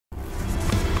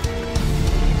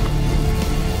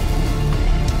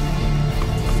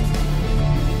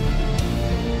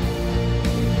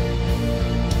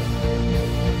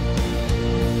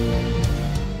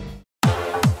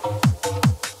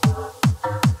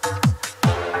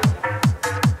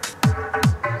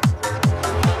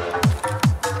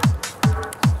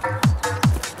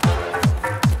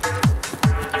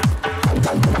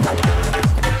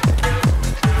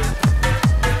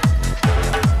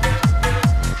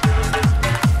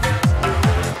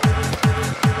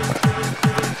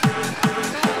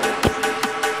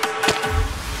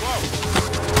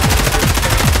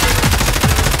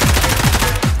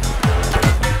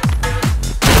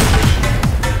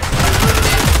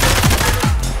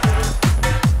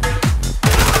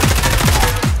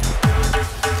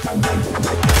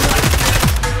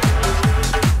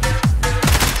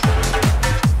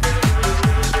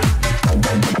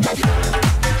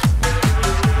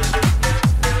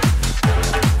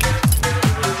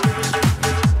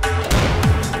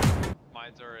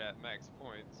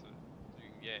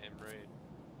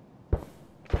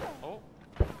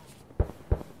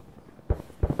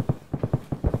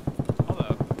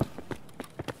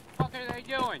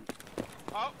doing?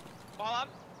 Oh, ball up.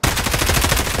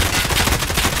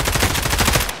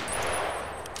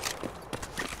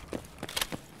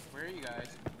 Where are you guys?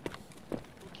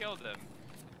 Who killed him?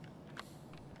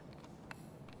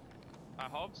 I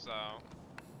hope so.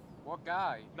 What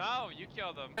guy? No, you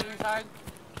killed him. Inside?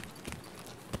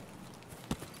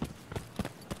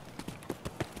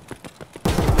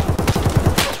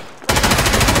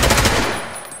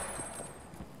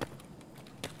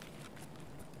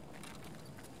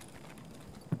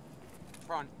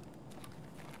 Front.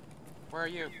 Where are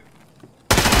you? You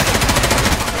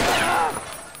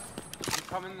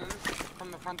coming in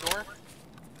from the front door?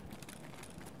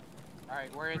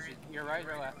 Alright, where is he? Your right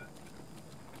or left?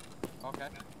 Okay.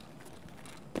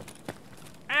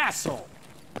 Asshole!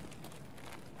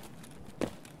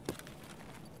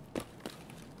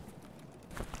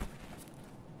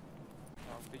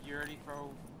 Did you already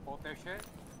throw both their shit?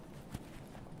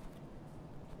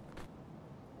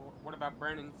 What about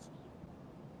Brennan's?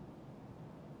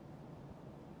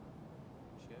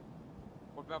 Shit.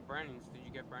 What about Brennan's? Did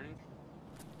you get Brennan's?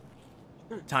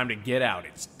 Time to get out.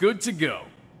 It's good to go.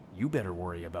 You better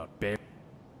worry about Bear.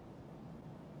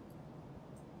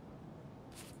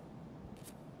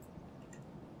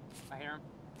 I hear him.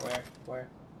 Where?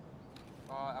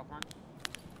 Out front.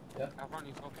 Yep. Out front,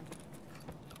 he's looking.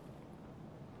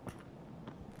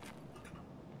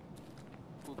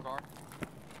 Blue car.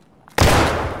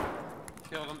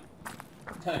 Killed him.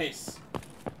 Nice.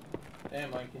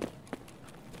 Damn, Mikey.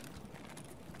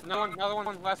 Another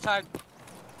one, left side.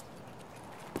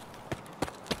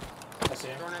 I see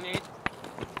him. Throwing a nade.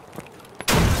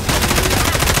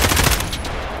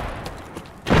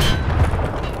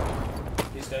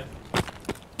 He's dead.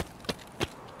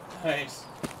 Nice.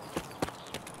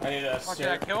 I need a Did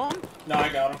I kill him? No, I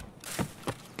got him.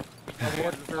 Okay,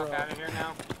 get the fuck out of here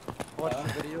now. Watch the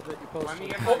video that you posted. Let me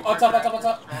get Oh, my on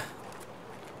top.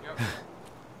 Yep.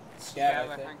 Scav,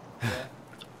 I think. Yeah.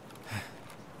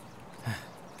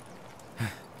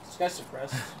 This guy's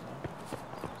suppressed.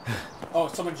 Oh,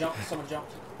 someone jumped.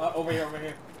 Over here.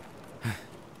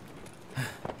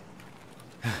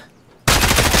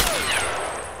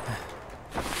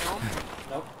 Kill him?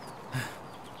 Nope.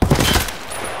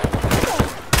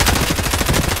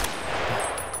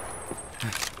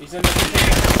 He's in the container.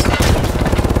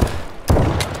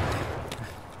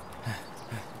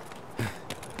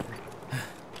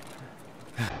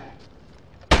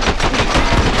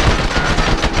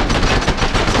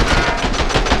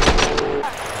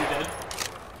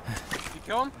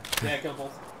 Kill him? Yeah, kill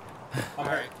both. I'm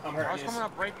hurt. I was coming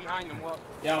up right behind him. Well,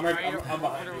 Yeah, I'm behind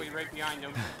behind you. right behind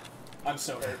him. I'm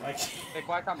so hurt, Mike. They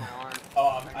blacked out my arm.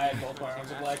 Oh, I had both my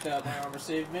arms blacked out. My armor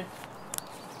saved me.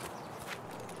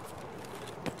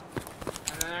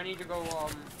 And then I need to go,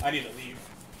 I need to leave.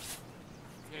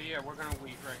 Yeah, we're gonna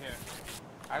leave right here.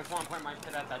 I just want to point my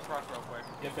shit at that truck real quick.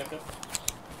 Yep.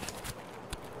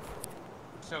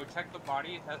 So check the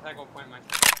body as I go point my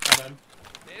shit. I'm in.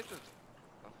 This is...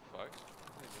 Oh, fuck.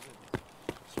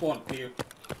 Spawn here.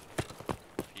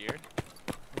 Here?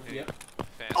 Yep.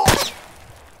 Fancy.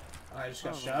 I just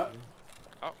got shot.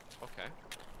 Oh, okay.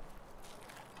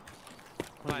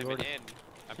 I'm not even in.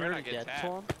 I better not get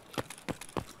tapped.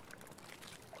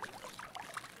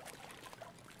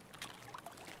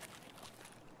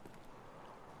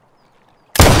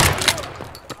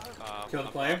 Kill the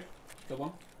player. Kill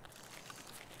one.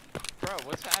 Bro,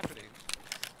 what's happening?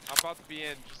 I'm about to be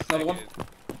in just a Another one. second.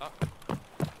 Oh.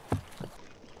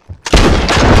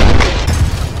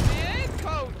 I'm in,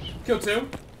 coach! Kill two.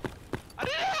 I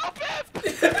didn't help him! Oh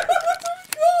my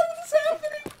god, what is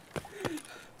happening?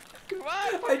 Come on!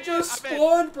 I just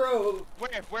spawned, bro.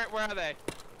 Where are they?